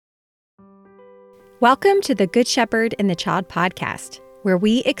Welcome to the Good Shepherd and the Child podcast, where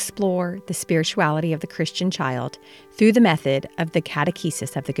we explore the spirituality of the Christian child through the method of the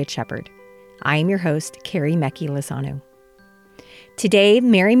catechesis of the Good Shepherd. I am your host, Carrie Mecchi Lozano. Today,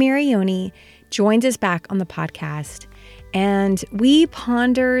 Mary Mirrione joins us back on the podcast, and we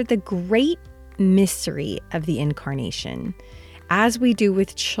ponder the great mystery of the Incarnation, as we do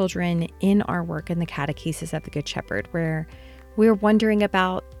with children in our work in the catechesis of the Good Shepherd, where we're wondering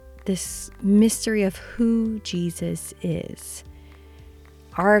about this mystery of who Jesus is.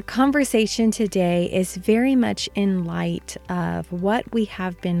 Our conversation today is very much in light of what we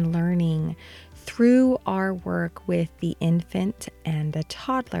have been learning through our work with the infant and the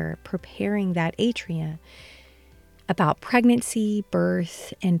toddler, preparing that atria, about pregnancy,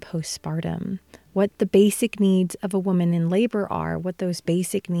 birth, and postpartum, what the basic needs of a woman in labor are, what those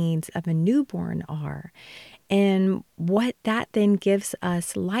basic needs of a newborn are, and what that then gives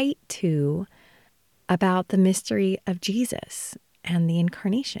us light to about the mystery of Jesus and the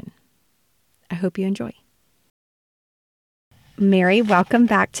Incarnation. I hope you enjoy. Mary, welcome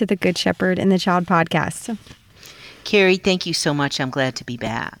back to the Good Shepherd and the Child podcast. Carrie, thank you so much. I'm glad to be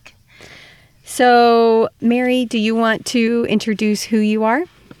back. So, Mary, do you want to introduce who you are?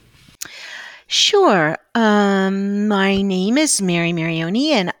 Sure. My name is Mary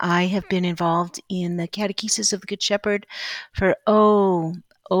Mirrione, and I have been involved in the catechesis of the Good Shepherd for,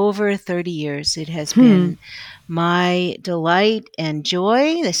 over 30 years. It has been my delight and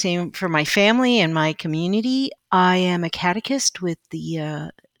joy, the same for my family and my community. I am a catechist with the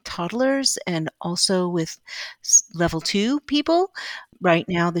toddlers and also with level 2 people right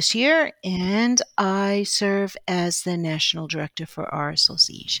now this year, and I serve as the national director for our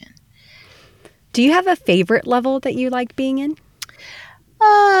association. Do you have a favorite level that you like being in?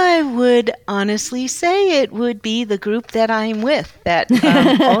 I would honestly say it would be the group that I'm with. That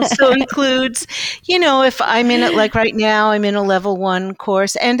also includes, if I'm in it, like right now, I'm in a level 1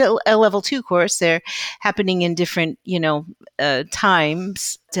 course and a level 2 course. They're happening in different,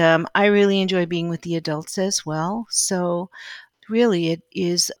 times. I really enjoy being with the adults as well. So really it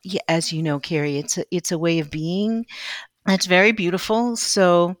is, as you know, Carrie, it's a way of being. It's very beautiful.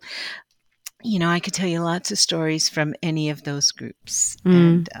 So I could tell you lots of stories from any of those groups.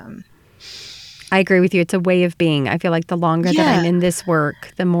 And I agree with you. It's a way of being. I feel like the longer that I'm in this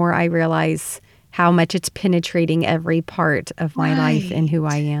work, the more I realize how much it's penetrating every part of my life and who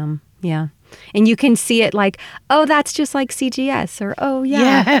I am. Yeah. And you can see it like, oh, that's just like CGS, or oh,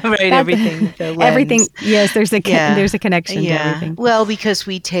 yeah. Right, everything. Everything. Yes, there's a connection to everything. Well, because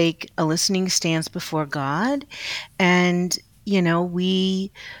we take a listening stance before God, and,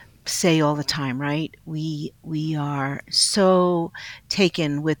 we say all the time, right? We are so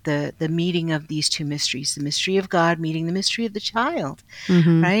taken with the meeting of these two mysteries, the mystery of God meeting the mystery of the child,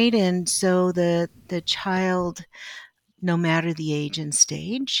 right? And so the child, no matter the age and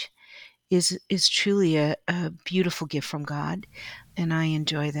stage, is truly a beautiful gift from God, and I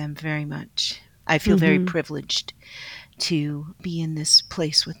enjoy them very much. I feel very privileged to be in this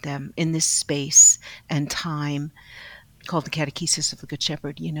place with them, in this space and time called the catechesis of the Good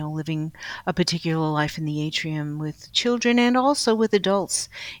Shepherd, living a particular life in the atrium with children and also with adults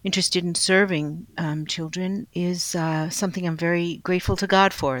interested in serving children is something I'm very grateful to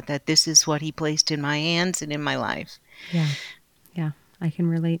God for, that this is what He placed in my hands and in my life. Yeah, I can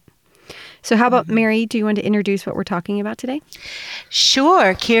relate. So how about, Mary, do you want to introduce what we're talking about today?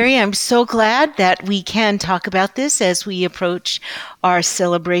 Sure, Carrie. I'm so glad that we can talk about this as we approach our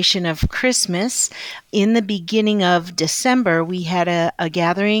celebration of Christmas. In the beginning of December, we had a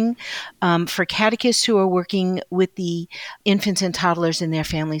gathering for catechists who are working with the infants and toddlers and their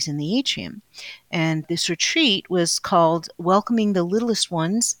families in the atrium. And this retreat was called Welcoming the Littlest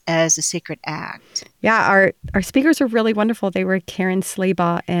Ones as a Sacred Act. Yeah, our speakers were really wonderful. They were Karen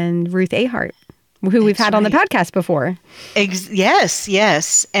Slabaugh and Ruth Ahart, who we've had on the podcast before.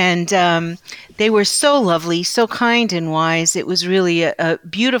 Yes. And they were so lovely, so kind and wise. It was really a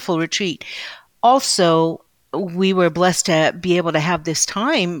beautiful retreat. Also, we were blessed to be able to have this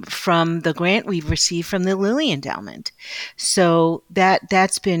time from the grant we've received from the Lilly Endowment. So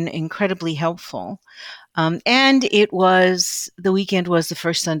that's been incredibly helpful. And the weekend was the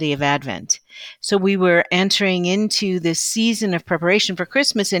first Sunday of Advent. So we were entering into this season of preparation for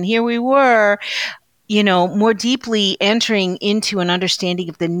Christmas, and here we were, more deeply entering into an understanding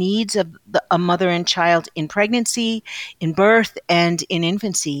of the needs of a mother and child in pregnancy, in birth, and in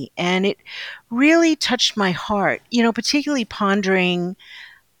infancy. And it really touched my heart, particularly pondering,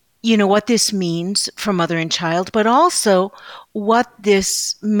 what this means for mother and child, but also what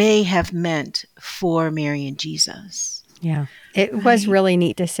this may have meant for Mary and Jesus. Yeah, it was really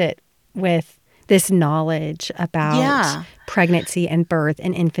neat to sit with this knowledge about Yeah. pregnancy and birth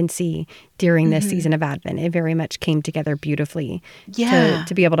and infancy during this Hmm. season of Advent. It very much came together beautifully Yeah.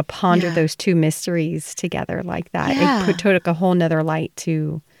 to be able to ponder Yeah. those two mysteries together like that. It Yeah. took a whole nother light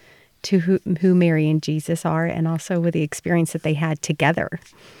to who Mary and Jesus are, and also with the experience that they had together.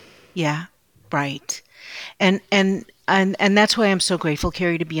 Yeah. Right. And that's why I'm so grateful,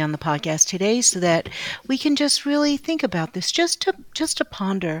 Carrie, to be on the podcast today, so that we can just really think about this, just to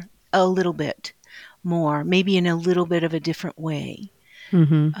ponder a little bit more, maybe in a little bit of a different way.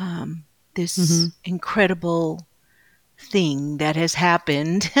 Mm-hmm. Um, this Mm-hmm. incredible thing that has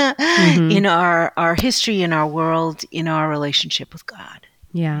happened Mm-hmm. in our history, in our world, in our relationship with God.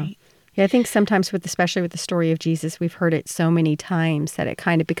 Yeah. Right? Yeah, I think sometimes especially with the story of Jesus, we've heard it so many times that it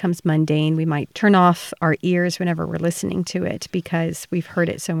kind of becomes mundane. We might turn off our ears whenever we're listening to it because we've heard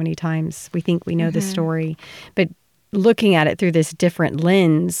it so many times. We think we know the Hmm. story, but looking at it through this different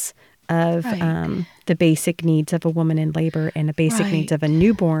lens of Right. the basic needs of a woman in labor and the basic needs Right. of a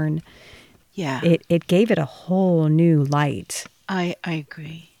newborn, Yeah. it gave it a whole new light. I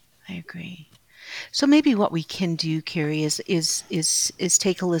agree. I agree. So maybe what we can do, Carrie, is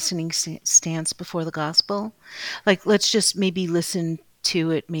take a listening stance before the gospel. Like, let's just maybe listen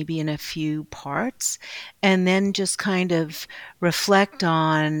to it maybe in a few parts, and then just kind of reflect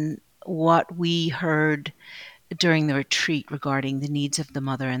on what we heard during the retreat regarding the needs of the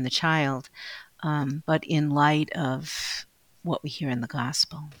mother and the child, but in light of what we hear in the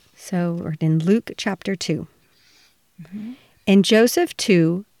gospel. So we're in Luke chapter 2. Hmm. And Joseph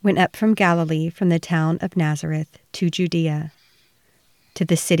too went up from Galilee, from the town of Nazareth to Judea, to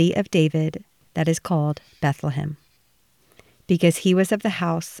the city of David that is called Bethlehem, because he was of the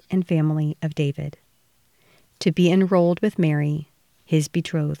house and family of David, to be enrolled with Mary, his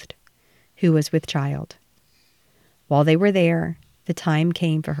betrothed, who was with child. While they were there, the time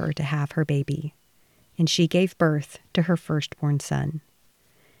came for her to have her baby, and she gave birth to her firstborn son.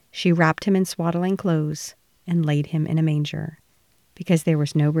 She wrapped him in swaddling clothes and laid him in a manger, because there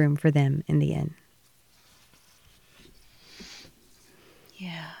was no room for them in the inn.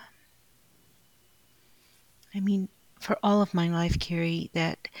 Yeah. I mean, for all of my life, Carrie,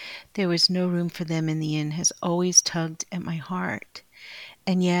 that there was no room for them in the inn has always tugged at my heart.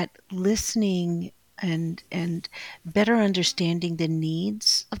 And yet, listening and better understanding the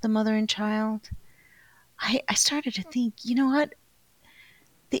needs of the mother and child, I started to think, you know what?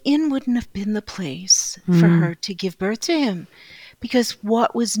 The inn wouldn't have been the place for Mm. her to give birth to him, because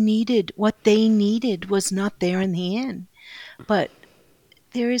what was needed, what they needed, was not there in the inn. But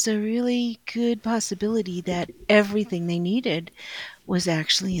there is a really good possibility that everything they needed was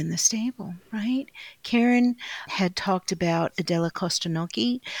actually in the stable, right? Karen had talked about Adela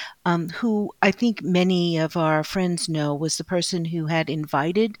Costanoki, who I think many of our friends know was the person who had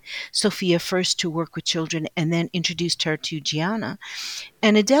invited Sophia first to work with children and then introduced her to Gianna.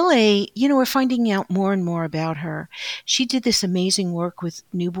 And Adele, we're finding out more and more about her. She did this amazing work with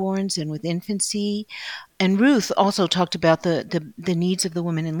newborns and with infancy. And Ruth also talked about the needs of the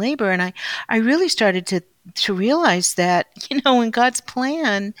women in labor. And I really started to realize that, in God's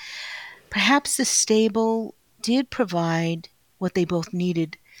plan, perhaps the stable did provide what they both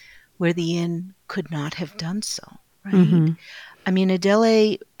needed where the inn could not have done so, right? Mm-hmm. I mean,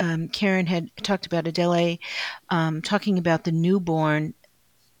 Adele, Karen had talked about Adele, talking about the newborn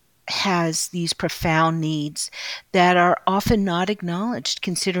has these profound needs that are often not acknowledged,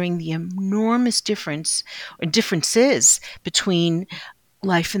 considering the enormous differences between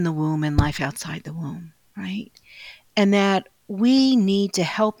life in the womb and life outside the womb, right? And that we need to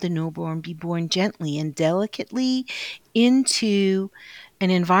help the newborn be born gently and delicately into an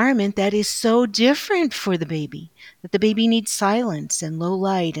environment that is so different for the baby, that the baby needs silence and low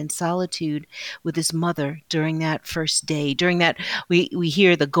light and solitude with his mother during that first day, during that, we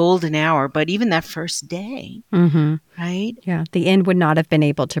hear the golden hour, but even that first day, Mm-hmm. right? Yeah, the inn would not have been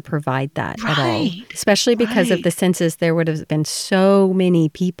able to provide that at all, Right, especially because of right, the census. There would have been so many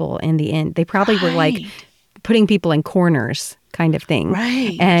people in the inn. They probably were like right, putting people in corners kind of thing.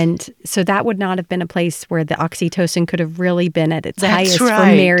 right. And so that would not have been a place where the oxytocin could have really been at its That's highest for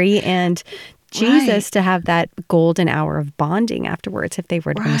right, Mary and right, Jesus to have that golden hour of bonding afterwards if they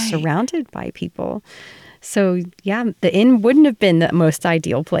would have been right, surrounded by people. So, yeah, the inn wouldn't have been the most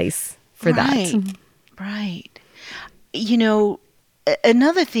ideal place for that. right, right. You know,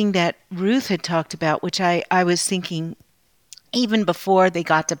 another thing that Ruth had talked about, which I was thinking even before they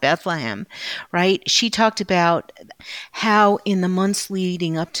got to Bethlehem, right? She talked about how in the months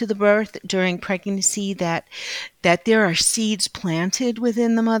leading up to the birth, during pregnancy, that there are seeds planted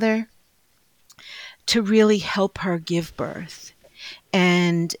within the mother to really help her give birth.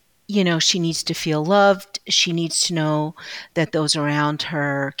 And she needs to feel loved. She needs to know that those around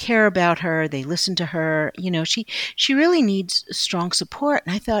her care about her. They listen to her. She really needs strong support.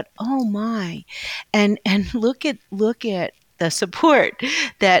 And I thought, oh my, and look at the support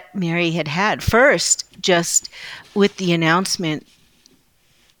that Mary had first, just with the announcement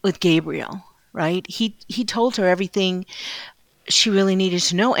with Gabriel. Right? He told her everything she really needed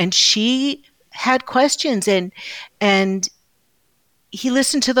to know, and she had questions, and he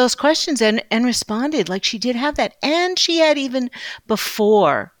listened to those questions and responded. Like, she did have that. And she had, even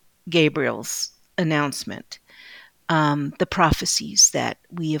before Gabriel's announcement, the prophecies that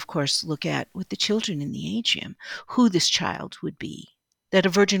we, of course, look at with the children in the atrium, who this child would be, that a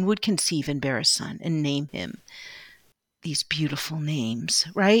virgin would conceive and bear a son and name him these beautiful names,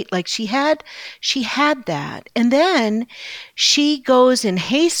 right? Like, she had that. And then she goes in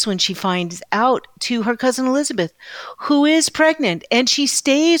haste when she finds out to her cousin Elizabeth, who is pregnant, and she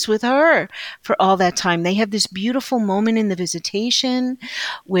stays with her for all that time. They have this beautiful moment in the visitation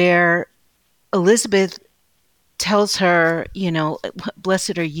where Elizabeth tells her,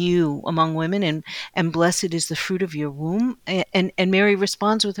 blessed are you among women, and blessed is the fruit of your womb. And Mary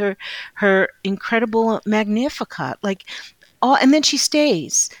responds with her incredible Magnificat, like, and then she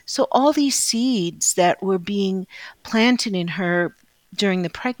stays. So all these seeds that were being planted in her during the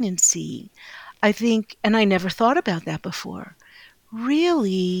pregnancy, I think, and I never thought about that before,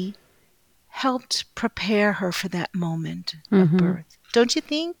 really helped prepare her for that moment of birth. Don't you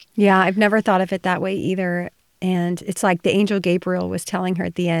think? Yeah, I've never thought of it that way either. And it's like the angel Gabriel was telling her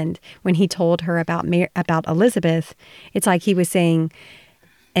at the end when he told her about Elizabeth. It's like he was saying,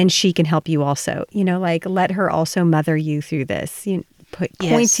 and she can help you also. Like, let her also mother you through this.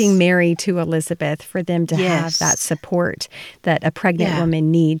 Pointing Mary to Elizabeth for them to have that support that a pregnant woman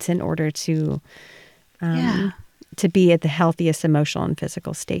needs in order to be at the healthiest emotional and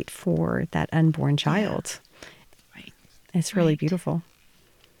physical state for that unborn child. Right. It's really beautiful.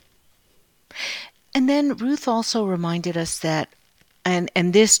 And then Ruth also reminded us that, and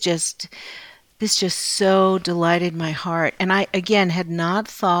this just so delighted my heart. And I, again, had not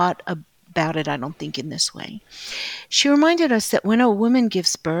thought about it, I don't think, in this way. She reminded us that when a woman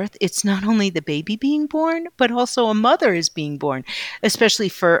gives birth, it's not only the baby being born, but also a mother is being born, especially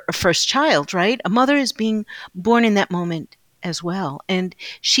for a first child, right? A mother is being born in that moment as well. And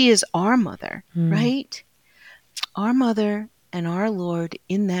she is our mother, right? Our mother and our Lord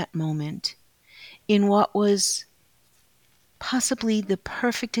in that moment, in what was possibly the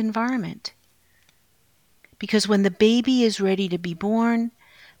perfect environment. Because when the baby is ready to be born,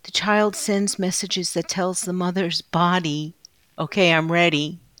 the child sends messages that tells the mother's body, okay, I'm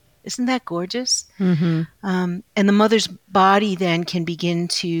ready. Isn't that gorgeous? Mm-hmm. And the mother's body then can begin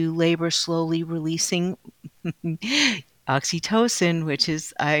to labor, slowly releasing oxytocin, which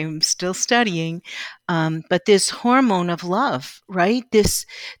is, I'm still studying, but this hormone of love, right? This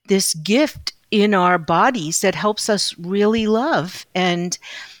gift in our bodies that helps us really love. And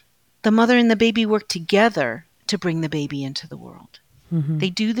the mother and the baby work together to bring the baby into the world. Mm-hmm. They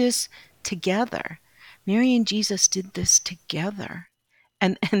do this together. Mary and Jesus did this together.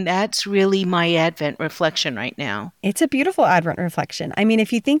 And that's really my Advent reflection right now. It's a beautiful Advent reflection. I mean,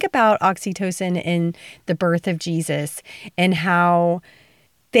 if you think about oxytocin in the birth of Jesus and how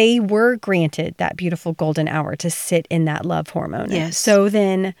they were granted that beautiful golden hour to sit in that love hormone. Yes. So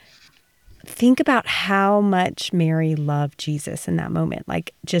then think about how much Mary loved Jesus in that moment.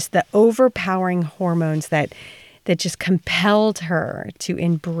 Like, just the overpowering hormones that just compelled her to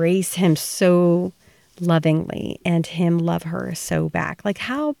embrace him so lovingly and him love her so back. Like,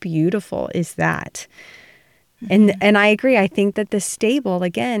 how beautiful is that? And I agree. I think that the stable,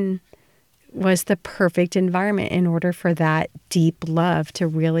 again, was the perfect environment in order for that deep love to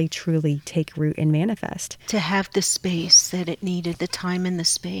really, truly take root and manifest. To have the space that it needed, the time and the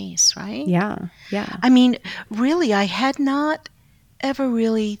space, right? Yeah, yeah. I mean, really, I had not ever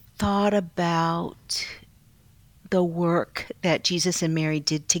really thought about the work that Jesus and Mary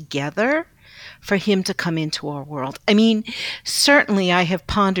did together for him to come into our world. I mean, certainly I have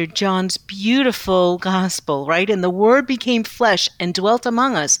pondered John's beautiful gospel, right? And the Word became flesh and dwelt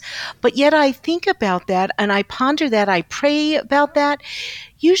among us. But yet I think about that and I ponder that, I pray about that,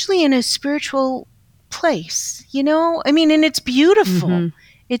 usually in a spiritual place, I mean, and it's beautiful. Mm-hmm.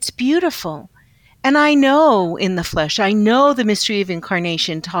 It's beautiful. And I know in the flesh, I know the mystery of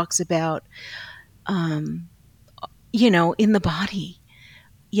incarnation talks about, in the body.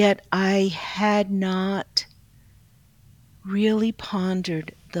 Yet I had not really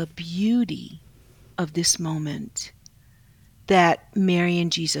pondered the beauty of this moment that Mary and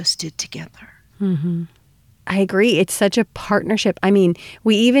Jesus did together. Mm-hmm. I agree. It's such a partnership. I mean,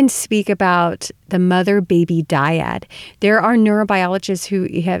 we even speak about the mother-baby dyad. There are neurobiologists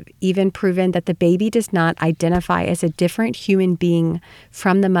who have even proven that the baby does not identify as a different human being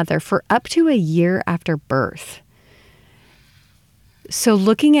from the mother for up to a year after birth. So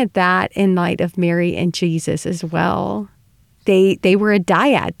looking at that in light of Mary and Jesus as well, they were a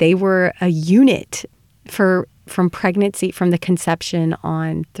dyad. They were a unit from pregnancy, from the conception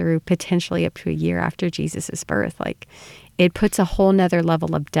on through potentially up to a year after Jesus's birth. Like, it puts a whole nother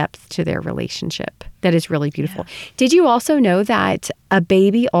level of depth to their relationship that is really beautiful. Yeah. Did you also know that a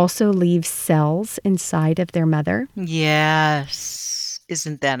baby also leaves cells inside of their mother? Yes.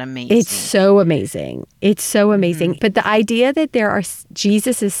 Isn't that amazing? It's so amazing. It's so amazing. But the idea that there are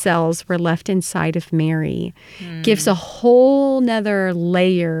Jesus's cells were left inside of Mary gives a whole nother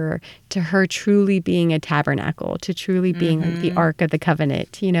layer to her truly being a tabernacle, to truly being like the Ark of the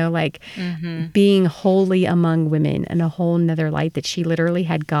Covenant, you know, like being holy among women, and a whole nother light that she literally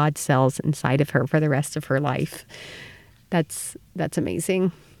had God's cells inside of her for the rest of her life. That's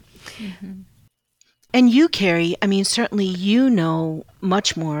amazing. And you, Carrie, I mean, certainly you know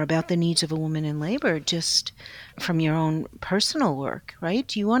much more about the needs of a woman in labor just from your own personal work, right?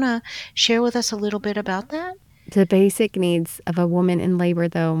 Do you want to share with us a little bit about that? The basic needs of a woman in labor,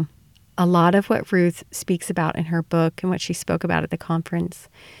 though, a lot of what Ruth speaks about in her book and what she spoke about at the conference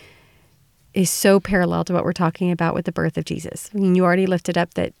is so parallel to what we're talking about with the birth of Jesus. I mean, you already lifted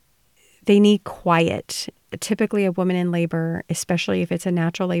up that they need quiet. Typically, a woman in labor, especially if it's a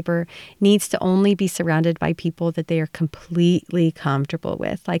natural labor, needs to only be surrounded by people that they are completely comfortable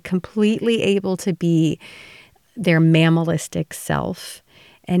with, like completely able to be their mammalistic self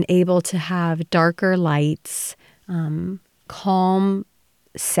and able to have darker lights, calm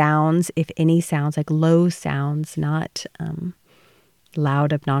sounds, if any sounds, like low sounds, not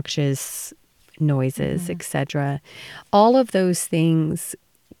loud, obnoxious noises, etc. All of those things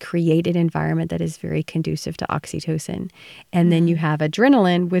create an environment that is very conducive to oxytocin. And then you have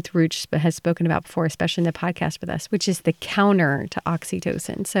adrenaline, with Ruth has spoken about before, especially in the podcast with us, which is the counter to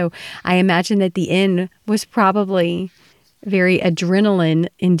oxytocin. So I imagine that the inn was probably very adrenaline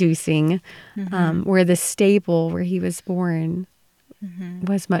inducing, where the stable where he was born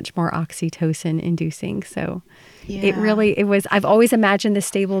was much more oxytocin inducing. So it was, I've always imagined the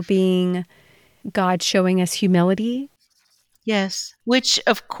stable being God showing us humility. Yes, which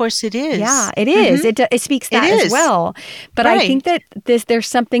of course it is. Yeah, it is. It speaks that as well. But I think that there's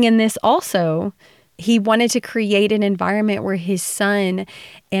something in this also. He wanted to create an environment where his son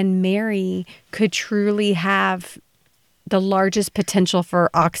and Mary could truly have the largest potential for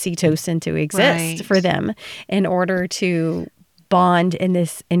oxytocin to exist for them in order to bond in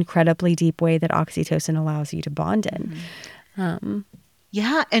this incredibly deep way that oxytocin allows you to bond in.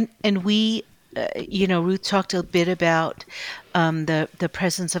 Yeah, and we, Ruth talked a bit about the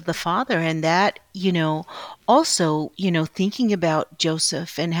presence of the Father, and that, also, thinking about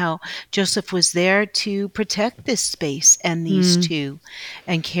Joseph and how Joseph was there to protect this space and these two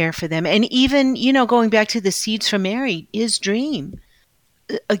and care for them. And even, going back to the seeds from Mary, his dream,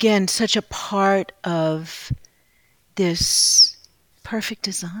 again, such a part of this perfect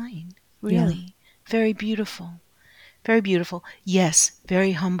design, really. Yeah. Very beautiful. Very beautiful. Yes,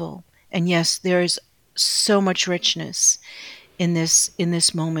 very humble. And yes, there is so much richness in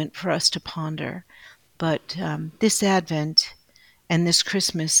this moment for us to ponder. But this Advent and this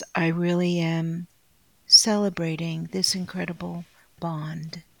Christmas, I really am celebrating this incredible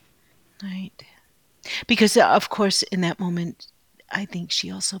bond, right? Because, of course, in that moment, I think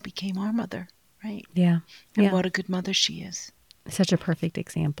she also became our mother, right? Yeah. And what a good mother she is. Such a perfect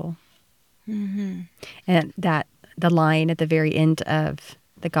example. And that the line at the very end of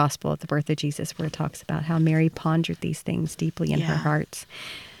the Gospel of the Birth of Jesus, where it talks about how Mary pondered these things deeply in her heart.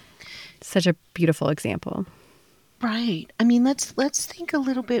 Such a beautiful example. Right. I mean, let's think a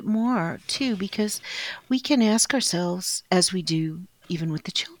little bit more too, because we can ask ourselves, as we do even with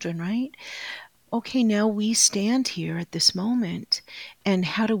the children, right? Okay, now we stand here at this moment, and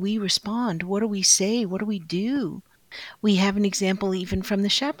how do we respond? What do we say? What do we do? We have an example even from the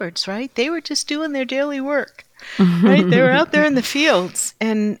shepherds, right? They were just doing their daily work, right? They were out there in the fields,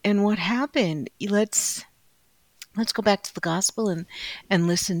 and what happened? Let's go back to the gospel and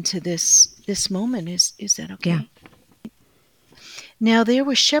listen to this moment. Is that okay? Yeah. Now there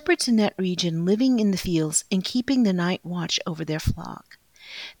were shepherds in that region living in the fields and keeping the night watch over their flock.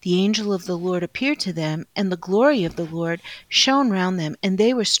 The angel of the Lord appeared to them, and the glory of the Lord shone round them, and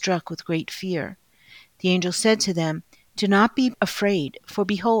they were struck with great fear. The angel said to them, "Do not be afraid, for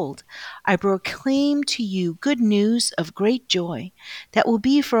behold, I proclaim to you good news of great joy that will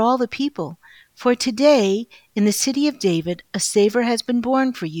be for all the people. For today, in the city of David, a Savior has been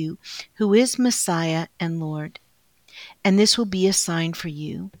born for you, who is Messiah and Lord. And this will be a sign for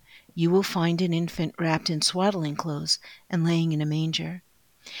you. You will find an infant wrapped in swaddling clothes and laying in a manger."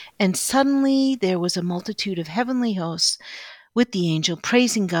 And suddenly there was a multitude of heavenly hosts with the angel,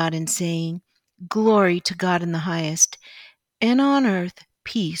 praising God and saying, "Glory to God in the highest, and on earth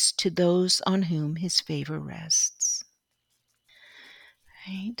peace to those on whom his favor rests."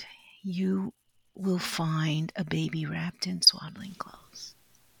 Right? You will find a baby wrapped in swaddling clothes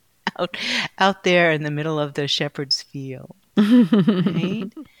out, out there in the middle of the shepherd's field.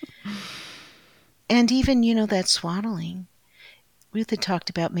 Right? And even, that swaddling. Ruth had talked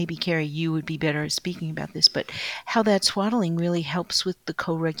about, maybe Carrie, you would be better at speaking about this, but how that swaddling really helps with the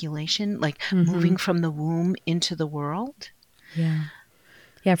co-regulation, like moving from the womb into the world. Yeah.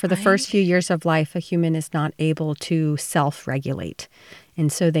 Yeah, for the first few years of life, a human is not able to self-regulate.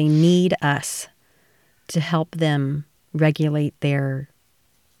 And so they need us to help them regulate their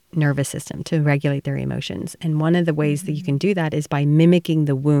nervous system, to regulate their emotions. And one of the ways that you can do that is by mimicking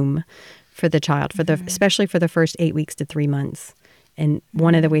the womb for the child, especially for the first 8 weeks to 3 months. And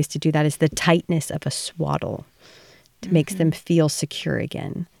one of the ways to do that is the tightness of a swaddle. It makes them feel secure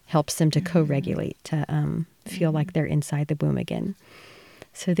again, helps them to co-regulate, to feel like they're inside the womb again.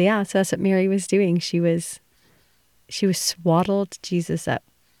 So that's what Mary was doing. She was swaddled Jesus up.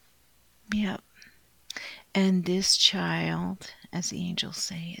 Yep. And this child, as the angels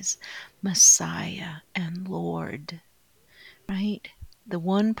say, is Messiah and Lord, right? The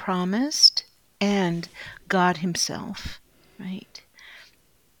one promised and God himself, right?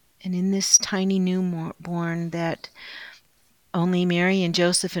 And in this tiny newborn that only Mary and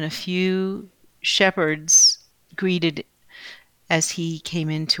Joseph and a few shepherds greeted as he came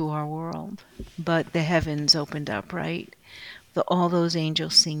into our world. But the heavens opened up, right? All those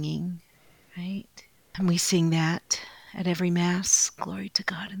angels singing, right? And we sing that at every Mass, glory to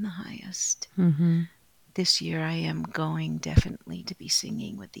God in the highest. Mm-hmm. This year I am going definitely to be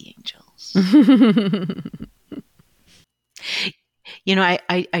singing with the angels.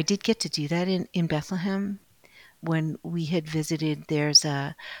 I did get to do that in Bethlehem when we had visited. There's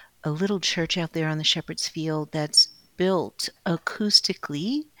a little church out there on the Shepherd's Field that's built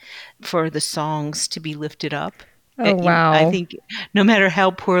acoustically for the songs to be lifted up. Oh, wow. I think no matter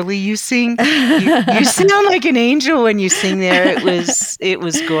how poorly you sing, you sound like an angel when you sing there. It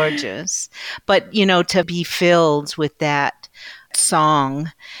was gorgeous. But, to be filled with that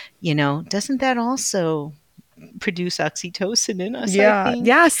song, doesn't that also produce oxytocin in us, I think?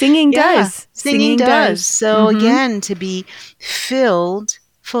 Yeah, singing does. Singing does. So again, to be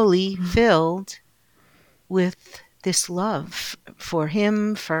fully filled with this love for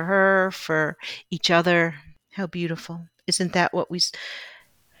him, for her, for each other. How beautiful. Isn't that what we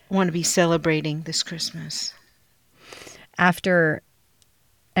want to be celebrating this Christmas? After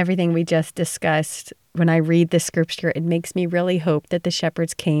everything we just discussed, when I read the scripture, it makes me really hope that the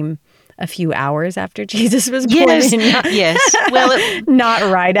shepherds came a few hours after Jesus was born. Yes. Well, not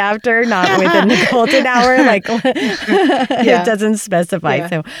right after, not within the golden hour. It doesn't specify. Yeah.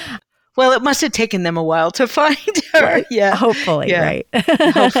 So, well, it must have taken them a while to find her. Yeah. Hopefully, right?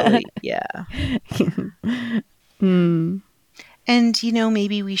 Hopefully, yeah. And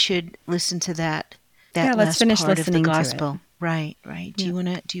maybe we should listen to that let's finish part listening of the gospel. to it. Right. Do you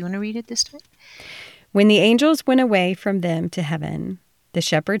want to read it this time? When the angels went away from them to heaven, the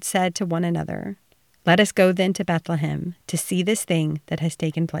shepherds said to one another, "Let us go then to Bethlehem to see this thing that has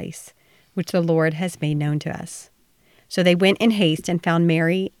taken place, which the Lord has made known to us." So they went in haste and found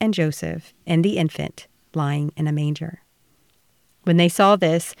Mary and Joseph and the infant lying in a manger. When they saw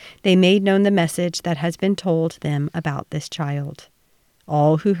this, they made known the message that has been told them about this child.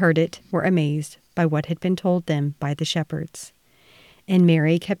 All who heard it were amazed by what had been told them by the shepherds. And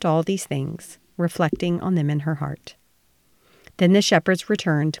Mary kept all these things, reflecting on them in her heart. Then the shepherds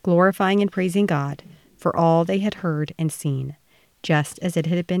returned, glorifying and praising God for all they had heard and seen, just as it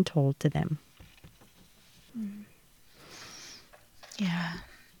had been told to them. Yeah.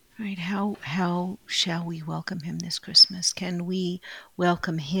 Right. How shall we welcome him this Christmas? Can we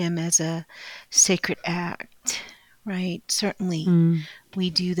welcome him as a sacred act? Right. Certainly we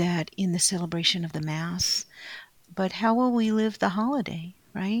do that in the celebration of the Mass. But how will we live the holiday?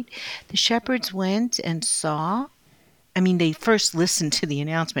 Right. The shepherds went and saw. They first listened to the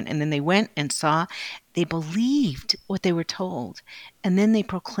announcement and then they went and saw. They believed what they were told. And then they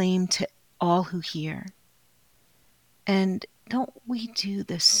proclaimed to all who hear. And don't we do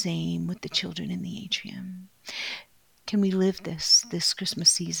the same with the children in the atrium? Can we live this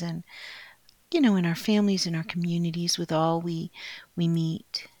Christmas season, in our families, in our communities, with all we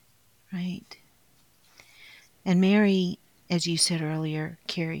meet, right? And Mary, as you said earlier,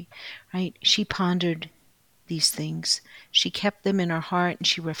 Carrie, right? She pondered these things. She kept them in her heart and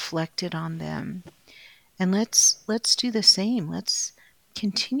she reflected on them. And let's do the same. Let's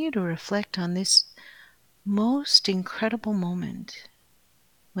continue to reflect on this most incredible moment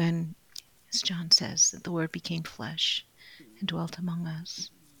when, as John says, that the Word became flesh and dwelt among us.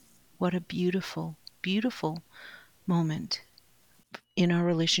 What a beautiful, beautiful moment in our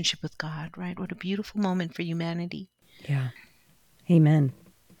relationship with God, right? What a beautiful moment for humanity. Yeah. Amen.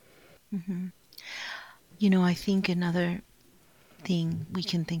 Mm-hmm. I think another thing we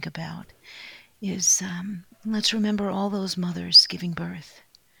can think about is let's remember all those mothers giving birth,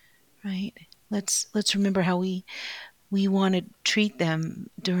 right? Let's remember how we want to treat them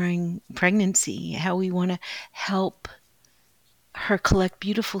during pregnancy, how we want to help her collect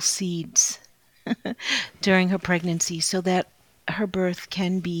beautiful seeds during her pregnancy so that her birth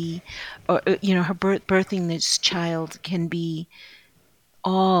can be, or her birthing this child can be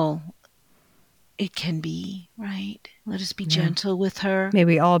all it can be, right? Let us be gentle with her. May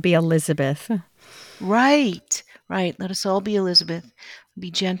we all be Elizabeth. Right. Let us all be Elizabeth.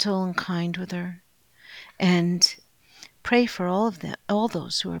 Be gentle and kind with her. And pray for all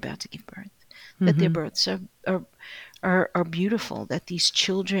those who are about to give birth, that their births are beautiful, that these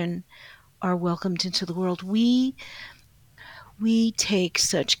children are welcomed into the world. We take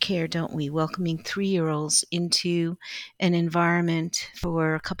such care, don't we, welcoming 3-year-olds into an environment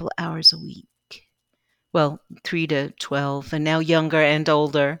for a couple of hours a week. Well, 3 to 12, and now younger and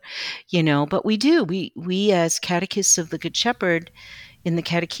older, but we do. We as catechists of the Good Shepherd, in the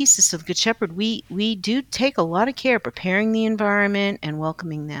catechesis of the Good Shepherd, we do take a lot of care preparing the environment and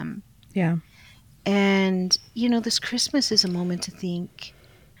welcoming them. Yeah. And, this Christmas is a moment to think,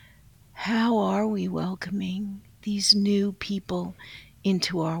 how are we welcoming these new people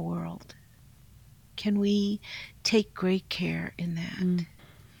into our world? Can we take great care in that?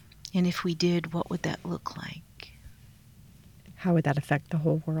 And if we did, what would that look like? How would that affect the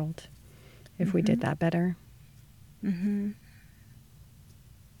whole world if we did that better? Mm-hmm.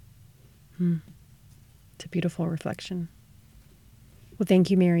 It's a beautiful reflection. Well,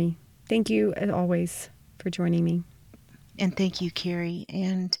 thank you, Mary. Thank you, as always, for joining me. And thank you, Carrie.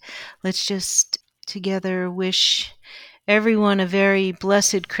 And let's just together wish everyone a very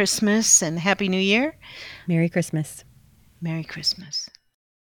blessed Christmas and Happy New Year. Merry Christmas. Merry Christmas.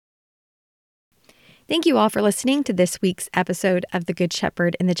 Thank you all for listening to this week's episode of the Good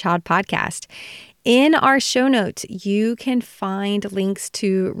Shepherd and the Child podcast. In our show notes, you can find links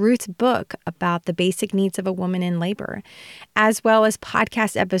to Ruth's book about the basic needs of a woman in labor, as well as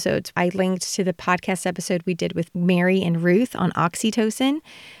podcast episodes. I linked to the podcast episode we did with Mary and Ruth on oxytocin,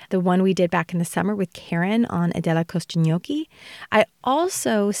 the one we did back in the summer with Karen on Adela Costagnochi. I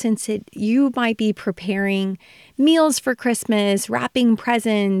also, since you might be preparing meals for Christmas, wrapping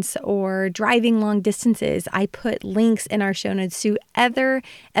presents, or driving long distances, I put links in our show notes to other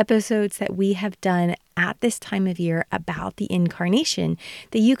episodes that we have done at this time of year about the incarnation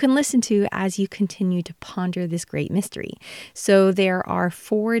that you can listen to as you continue to ponder this great mystery. So there are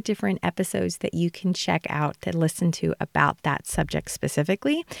 4 different episodes that you can check out to listen to about that subject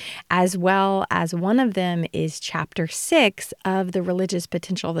specifically, as well as one of them is chapter 6 of the religious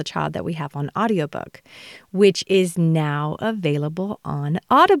potential of the child that we have on audiobook, which is now available on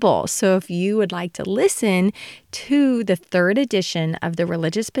Audible. So if you would like to listen to the 3rd edition of the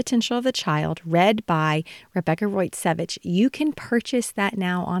religious potential of the child read by Rebecca Roitsevich, you can purchase that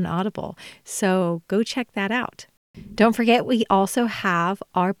now on Audible. So go check that out. Don't forget, we also have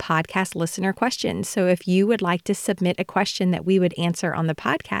our podcast listener questions. So if you would like to submit a question that we would answer on the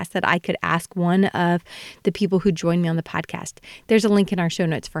podcast that I could ask one of the people who join me on the podcast, there's a link in our show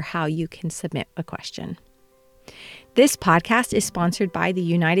notes for how you can submit a question. This podcast is sponsored by the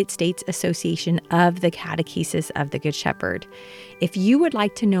United States Association of the Catechesis of the Good Shepherd. If you would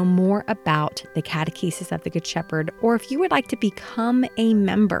like to know more about the Catechesis of the Good Shepherd, or if you would like to become a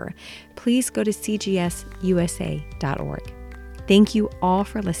member, please go to cgsusa.org. Thank you all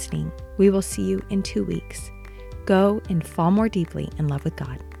for listening. We will see you in 2 weeks. Go and fall more deeply in love with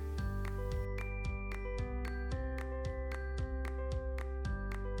God.